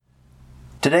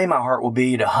Today my heart will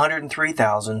beat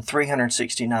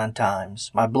 103,369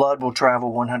 times. My blood will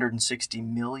travel 160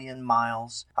 million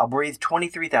miles. I'll breathe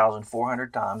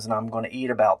 23,400 times, and I'm going to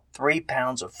eat about 3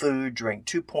 pounds of food, drink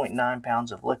 2.9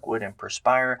 pounds of liquid, and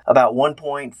perspire about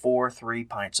 1.43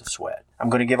 pints of sweat. I'm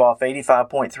going to give off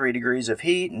 85.3 degrees of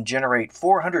heat and generate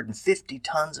 450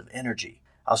 tons of energy.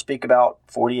 I'll speak about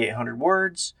 4,800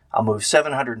 words. I'll move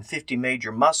 750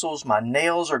 major muscles. My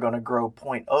nails are going to grow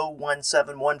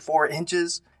 0.01714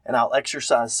 inches, and I'll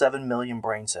exercise 7 million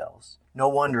brain cells. No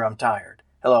wonder I'm tired.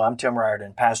 Hello, I'm Tim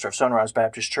Riordan, pastor of Sunrise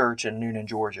Baptist Church in Newnan,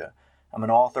 Georgia. I'm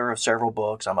an author of several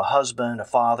books. I'm a husband, a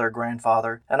father,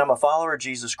 grandfather, and I'm a follower of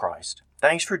Jesus Christ.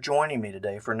 Thanks for joining me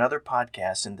today for another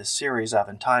podcast in this series I've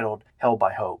entitled Held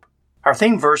by Hope. Our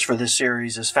theme verse for this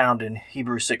series is found in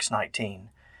Hebrews 6:19.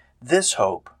 This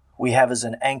hope we have as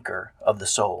an anchor of the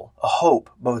soul, a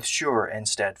hope both sure and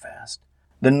steadfast.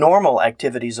 The normal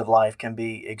activities of life can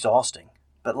be exhausting,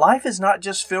 but life is not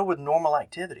just filled with normal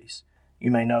activities.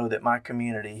 You may know that my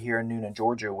community here in Newnan,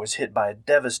 Georgia was hit by a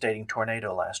devastating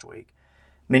tornado last week.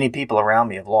 Many people around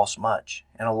me have lost much,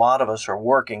 and a lot of us are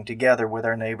working together with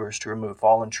our neighbors to remove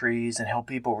fallen trees and help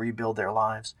people rebuild their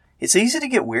lives. It's easy to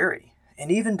get weary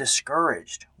and even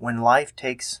discouraged when life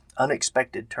takes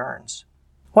unexpected turns.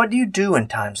 What do you do in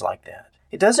times like that?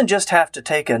 It doesn't just have to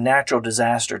take a natural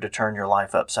disaster to turn your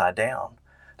life upside down.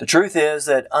 The truth is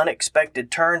that unexpected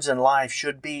turns in life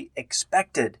should be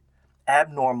expected.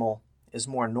 Abnormal is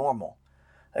more normal.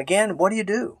 Again, what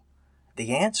do?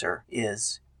 The answer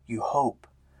is you hope.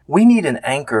 We need an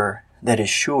anchor that is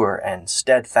sure and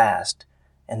steadfast,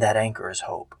 and that anchor is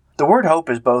hope. The word hope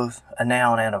is both a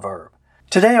noun and a verb.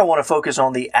 Today I want to focus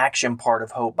on the action part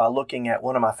of hope by looking at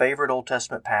one of my favorite Old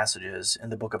Testament passages in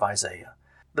the book of Isaiah.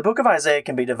 The book of Isaiah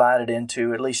can be divided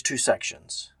into at least 2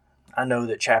 sections. I know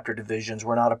that chapter divisions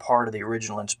were not a part of the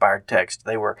original inspired text.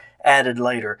 They were added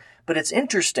later. But it's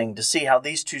interesting to see how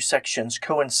these 2 sections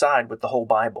coincide with the whole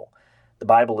Bible. The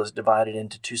Bible is divided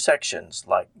into 2 sections,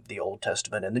 like the Old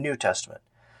Testament and the New Testament.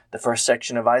 The first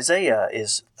section of Isaiah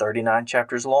is 39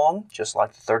 chapters long, just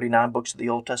like the 39 books of the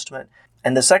Old Testament.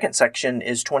 And the second section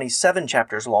is 27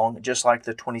 chapters long, just like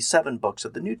the 27 books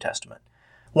of the New Testament.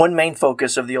 One main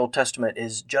focus of the Old Testament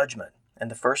is judgment, and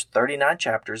the first 39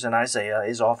 chapters in Isaiah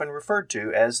is often referred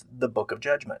to as the Book of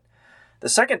Judgment. The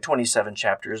second 27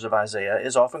 chapters of Isaiah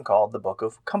is often called the Book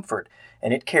of Comfort,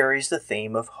 and it carries the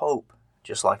theme of hope,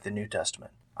 just like the New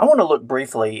Testament. I want to look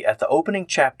briefly at the opening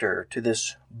chapter to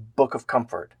this Book of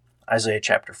Comfort, Isaiah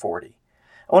chapter 40.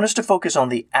 I want us to focus on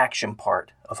the action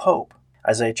part of hope.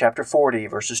 Isaiah chapter 40,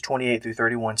 verses 28 through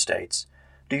 31 states,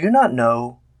 "Do you not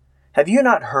know? Have you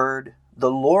not heard? The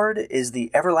Lord is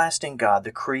the everlasting God,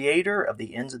 the creator of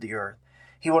the ends of the earth.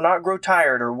 He will not grow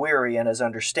tired or weary, and his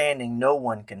understanding no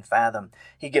one can fathom.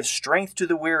 He gives strength to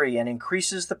the weary and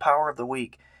increases the power of the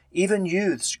weak. Even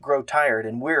youths grow tired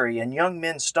and weary, and young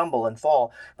men stumble and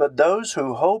fall. But those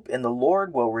who hope in the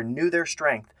Lord will renew their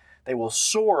strength. They will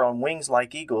soar on wings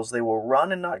like eagles. They will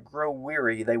run and not grow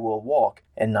weary. They will walk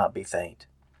and not be faint."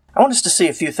 I want us to see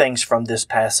a few things from this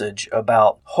passage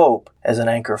about hope as an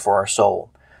anchor for our soul.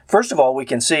 First of all, we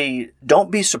can see, don't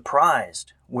be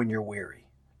surprised when you're weary.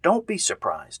 Don't be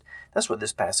surprised. That's what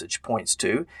this passage points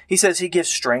to. He says he gives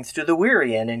strength to the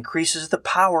weary and increases the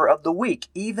power of the weak.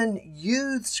 Even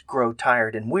youths grow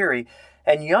tired and weary,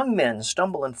 and young men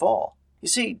stumble and fall. You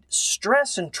see,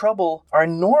 stress and trouble are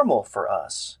normal for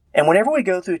us. And whenever we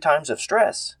go through times of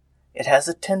stress, it has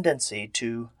a tendency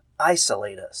to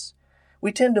isolate us.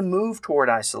 We tend to move toward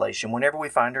isolation whenever we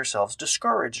find ourselves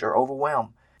discouraged or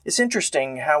overwhelmed. It's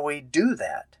interesting how we do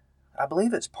that. I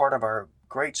believe it's part of our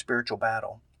great spiritual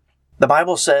battle. The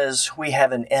Bible says we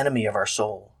have an enemy of our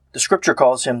soul. The scripture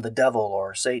calls him the devil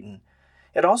or Satan.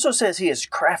 It also says he is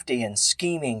crafty and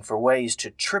scheming for ways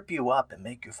to trip you up and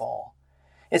make you fall.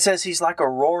 It says he's like a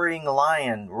roaring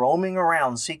lion roaming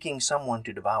around seeking someone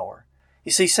to devour.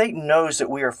 You see, Satan knows that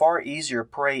we are far easier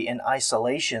prey in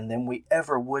isolation than we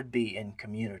ever would be in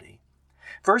community.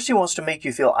 First, he wants to make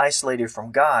you feel isolated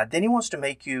from God. Then he wants to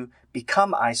make you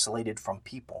become isolated from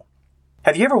people.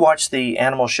 Have you ever watched the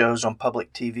animal shows on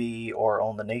public TV or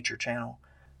on the Nature Channel?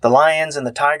 The lions and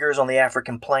the tigers on the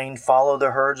African plain follow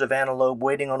the herds of antelope,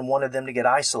 waiting on one of them to get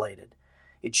isolated.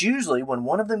 It's usually when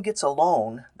one of them gets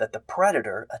alone that the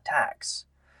predator attacks.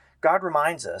 God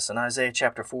reminds us in Isaiah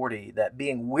chapter 40 that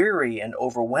being weary and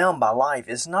overwhelmed by life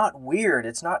is not weird,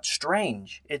 it's not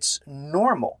strange, it's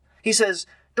normal. He says,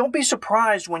 don't be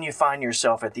surprised when you find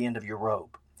yourself at the end of your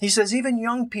rope. He says even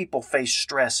young people face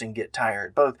stress and get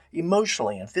tired, both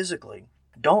emotionally and physically.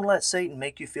 Don't let Satan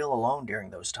make you feel alone during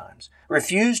those times.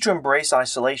 Refuse to embrace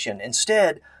isolation.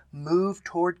 Instead, move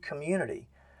toward community.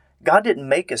 God didn't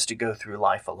make us to go through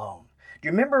life alone. Do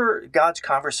you remember God's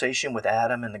conversation with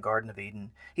Adam in the Garden of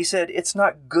Eden? He said, "It's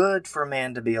not good for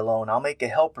man to be alone. I'll make a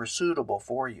helper suitable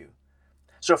for you."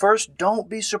 So first, don't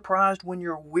be surprised when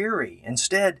you're weary.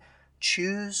 Instead,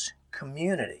 choose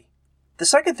community. The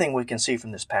second thing we can see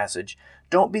from this passage,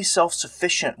 don't be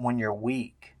self-sufficient when you're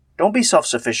weak. Don't be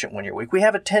self-sufficient when you're weak. We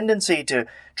have a tendency to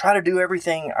try to do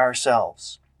everything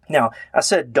ourselves. Now, I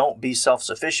said don't be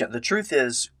self-sufficient. The truth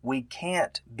is we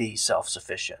can't be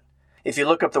self-sufficient. If you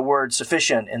look up the word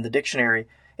sufficient in the dictionary,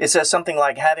 it says something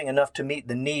like having enough to meet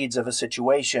the needs of a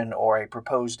situation or a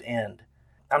proposed end.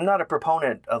 I'm not a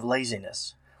proponent of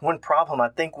laziness. One problem I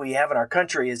think we have in our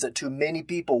country is that too many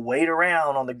people wait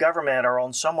around on the government or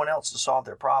on someone else to solve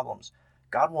their problems.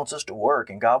 God wants us to work,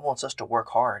 and God wants us to work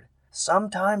hard.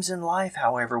 Sometimes in life,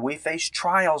 however, we face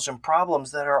trials and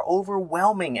problems that are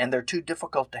overwhelming and they're too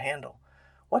difficult to handle.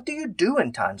 What do you do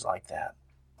in times like that?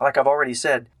 Like I've already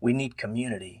said, we need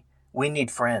community. We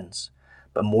need friends.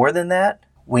 But more than that,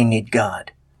 we need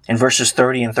God. In verses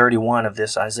 30 and 31 of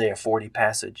this Isaiah 40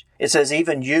 passage, it says,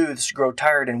 "Even youths grow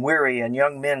tired and weary, and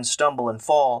young men stumble and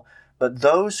fall, but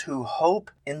those who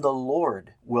hope in the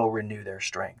Lord will renew their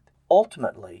strength."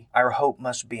 Ultimately, our hope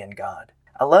must be in God.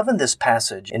 I love in this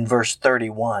passage, in verse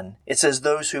 31, it says,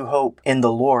 "Those who hope in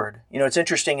the Lord." You know, it's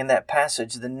interesting in that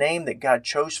passage, the name that God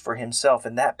chose for himself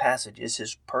in that passage is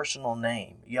his personal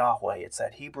name, Yahweh. It's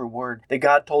that Hebrew word that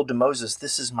God told to Moses,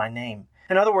 "This is my name."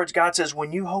 In other words, God says,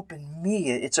 when you hope in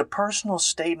me, it's a personal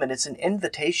statement. It's an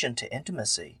invitation to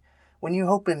intimacy. When you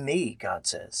hope in me, God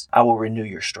says, I will renew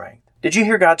your strength. Did you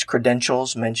hear God's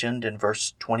credentials mentioned in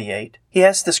verse 28? He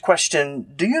asked this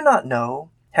question, "Do you not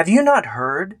know? Have you not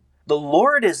heard? The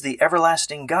Lord is the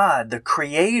everlasting God, the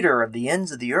creator of the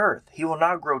ends of the earth. He will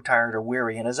not grow tired or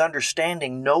weary, and his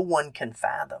understanding no one can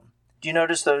fathom." Do you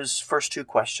notice those first two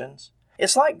questions?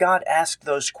 It's like God asked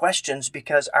those questions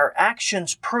because our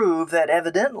actions prove that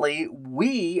evidently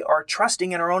we are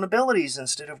trusting in our own abilities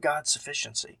instead of God's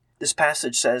sufficiency. This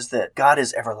passage says that God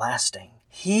is everlasting.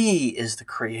 He is the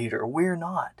creator. We're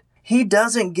not. He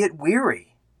doesn't get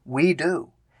weary. We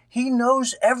do. He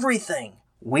knows everything.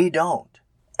 We don't.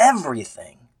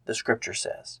 Everything, the scripture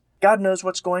says. God knows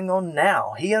what's going on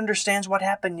now. He understands what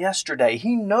happened yesterday.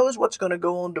 He knows what's going to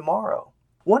go on tomorrow.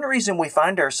 One reason we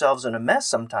find ourselves in a mess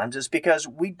sometimes is because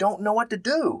we don't know what to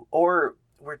do, or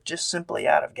we're just simply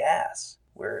out of gas.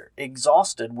 We're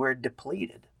exhausted. We're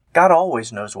depleted. God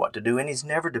always knows what to do, and he's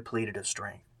never depleted of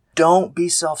strength. Don't be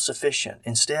self-sufficient.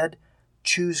 Instead,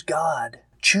 choose God.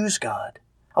 Choose God.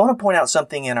 I want to point out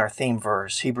something in our theme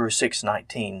verse, Hebrews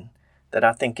 6:19, that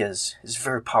I think is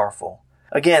very powerful.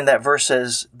 Again, that verse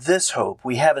says, "This hope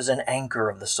we have as an anchor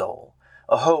of the soul,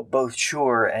 a hope both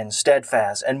sure and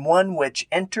steadfast, and one which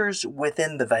enters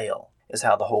within the veil," is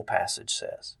how the whole passage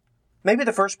says. Maybe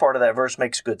the first part of that verse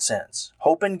makes good sense.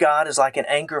 Hope in God is like an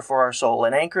anchor for our soul,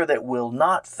 an anchor that will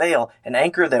not fail, an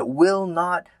anchor that will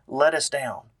not let us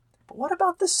down. But what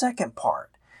about the second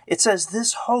part? It says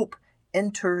this hope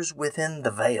enters within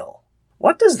the veil.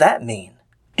 What does that mean?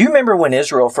 Do you remember when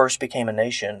Israel first became a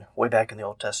nation way back in the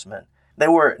Old Testament? They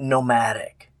were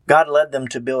nomadic. God led them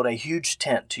to build a huge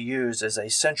tent to use as a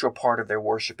central part of their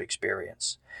worship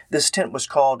experience. This tent was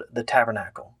called the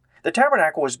tabernacle. The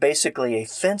tabernacle was basically a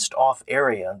fenced-off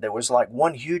area that was like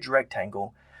one huge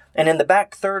rectangle, and in the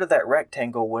back third of that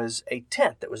rectangle was a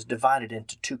tent that was divided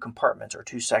into two compartments or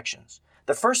two sections.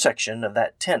 The first section of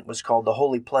that tent was called the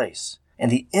Holy Place, and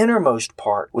the innermost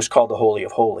part was called the Holy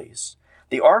of Holies.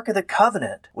 The Ark of the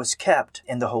Covenant was kept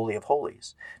in the Holy of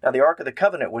Holies. Now, the Ark of the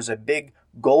Covenant was a big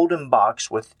golden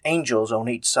box with angels on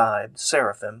each side,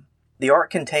 seraphim. The Ark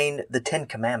contained the 10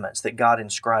 Commandments that God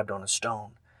inscribed on a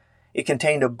stone. It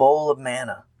contained a bowl of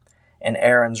manna and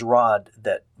Aaron's rod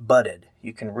that budded.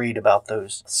 You can read about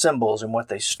those symbols and what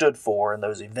they stood for in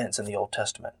those events in the Old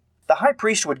Testament. The high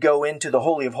priest would go into the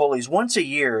Holy of Holies once a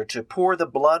year to pour the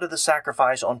blood of the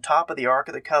sacrifice on top of the Ark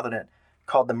of the Covenant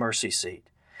called the mercy seat.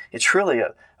 It's really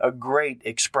a great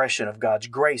expression of God's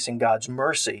grace and God's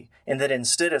mercy, in that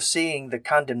instead of seeing the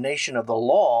condemnation of the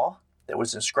law that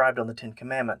was inscribed on the 10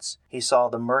 Commandments, he saw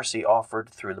the mercy offered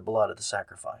through the blood of the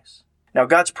sacrifice. Now,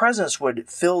 God's presence would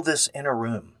fill this inner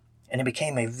room, and it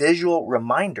became a visual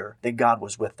reminder that God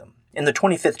was with them. In the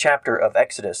 25th chapter of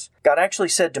Exodus, God actually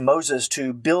said to Moses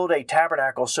to build a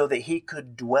tabernacle so that he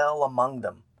could dwell among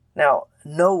them. Now,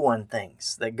 no one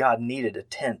thinks that God needed a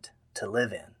tent to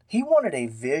live in. He wanted a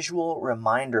visual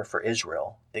reminder for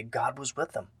Israel that God was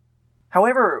with them.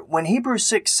 However, when Hebrews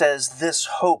 6 says this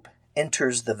hope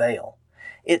enters the veil,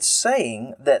 it's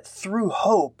saying that through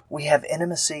hope we have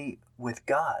intimacy with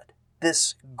God.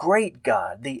 this great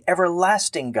God, the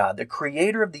everlasting God, the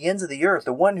creator of the ends of the earth,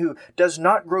 the one who does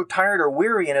not grow tired or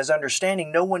weary in his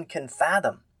understanding no one can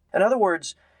fathom. In other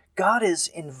words, God is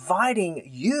inviting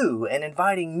you and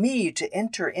inviting me to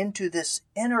enter into this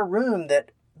inner room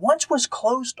that once was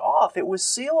closed off. It was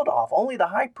sealed off. Only the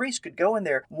high priest could go in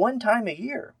there one time a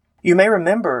year. You may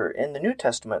remember in the New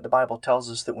Testament, the Bible tells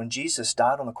us that when Jesus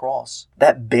died on the cross,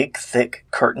 that big, thick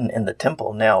curtain in the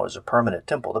temple now is a permanent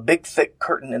temple. The big, thick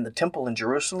curtain in the temple in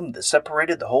Jerusalem that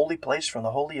separated the holy place from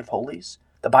the Holy of Holies,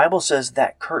 the Bible says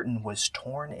that curtain was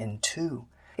torn in two.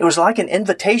 It was like an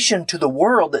invitation to the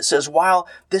world that says, while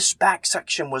this back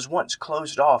section was once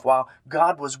closed off, while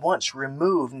God was once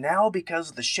removed, now because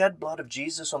of the shed blood of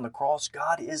Jesus on the cross,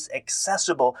 God is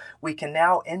accessible. We can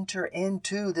now enter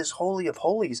into this Holy of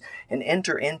Holies and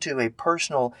enter into a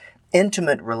personal,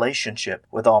 intimate relationship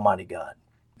with Almighty God.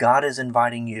 God is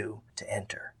inviting you to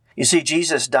enter. You see,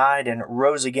 Jesus died and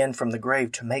rose again from the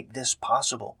grave to make this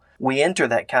possible. We enter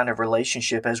that kind of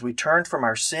relationship as we turn from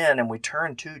our sin and we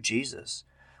turn to Jesus.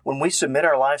 When we submit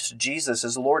our lives to Jesus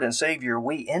as Lord and Savior,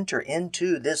 we enter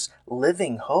into this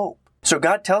living hope. So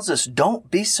God tells us,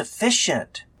 don't be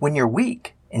sufficient when you're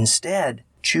weak. Instead,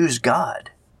 choose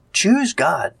God. Choose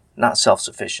God, not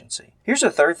self-sufficiency. Here's a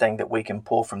third thing that we can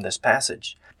pull from this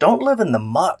passage. Don't live in the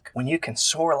muck when you can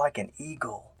soar like an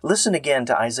eagle. Listen again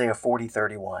to Isaiah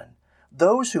 40:31.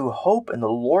 Those who hope in the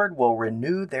Lord will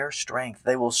renew their strength.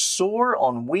 They will soar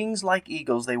on wings like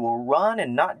eagles. They will run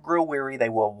and not grow weary. They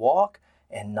will walk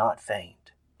and not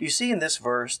faint. Do you see in this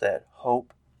verse that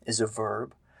hope is a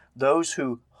verb? Those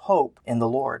who hope in the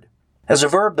Lord. As a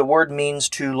verb, the word means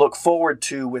to look forward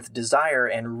to with desire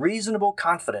and reasonable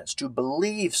confidence, to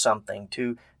believe something,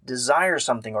 to desire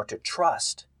something, or to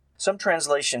trust. Some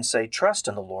translations say trust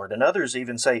in the Lord, and others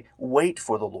even say wait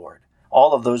for the Lord.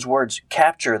 All of those words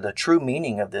capture the true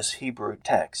meaning of this Hebrew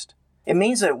text. It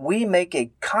means that we make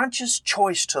a conscious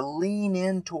choice to lean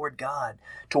in toward God,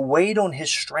 to wait on His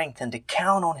strength and to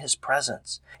count on His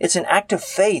presence. It's an act of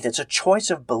faith. It's a choice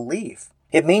of belief.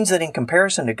 It means that in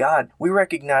comparison to God, we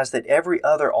recognize that every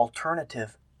other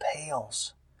alternative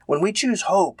pales. When we choose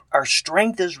hope, our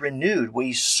strength is renewed.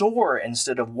 We soar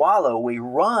instead of wallow. We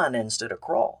run instead of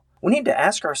crawl. We need to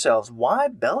ask ourselves, why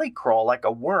belly crawl like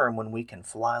a worm when we can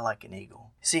fly like an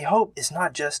eagle? See, hope is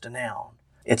not just a noun.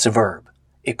 It's a verb.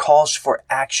 It calls for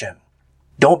action.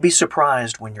 Don't be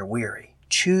surprised when you're weary.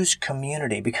 Choose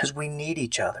community because we need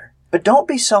each other. But don't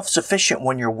be self-sufficient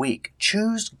when you're weak.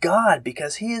 Choose God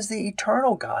because He is the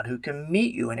eternal God who can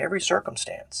meet you in every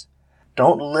circumstance.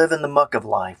 Don't live in the muck of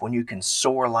life when you can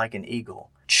soar like an eagle.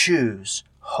 Choose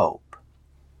hope.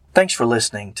 Thanks for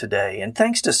listening today, and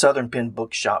thanks to Southern Penn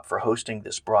Bookshop for hosting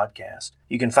this broadcast.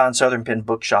 You can find Southern Penn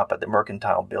Bookshop at the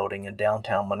Mercantile Building in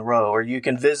downtown Monroe, or you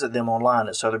can visit them online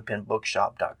at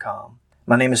southernpennbookshop.com.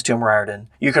 My name is Tim Riordan.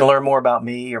 You can learn more about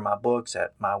me or my books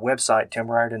at my website,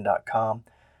 timriordan.com.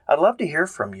 I'd love to hear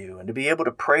from you and to be able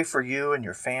to pray for you and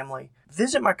your family.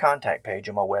 Visit my contact page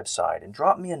on my website and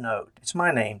drop me a note. It's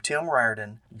my name,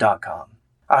 timriordan.com.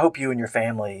 I hope you and your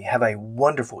family have a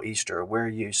wonderful Easter where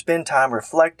you spend time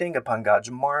reflecting upon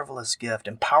God's marvelous gift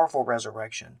and powerful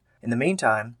resurrection. In the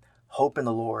meantime, hope in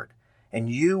the Lord, and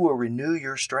you will renew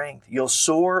your strength. You'll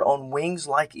soar on wings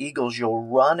like eagles. You'll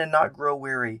run and not grow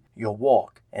weary. You'll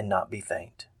walk and not be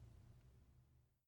faint.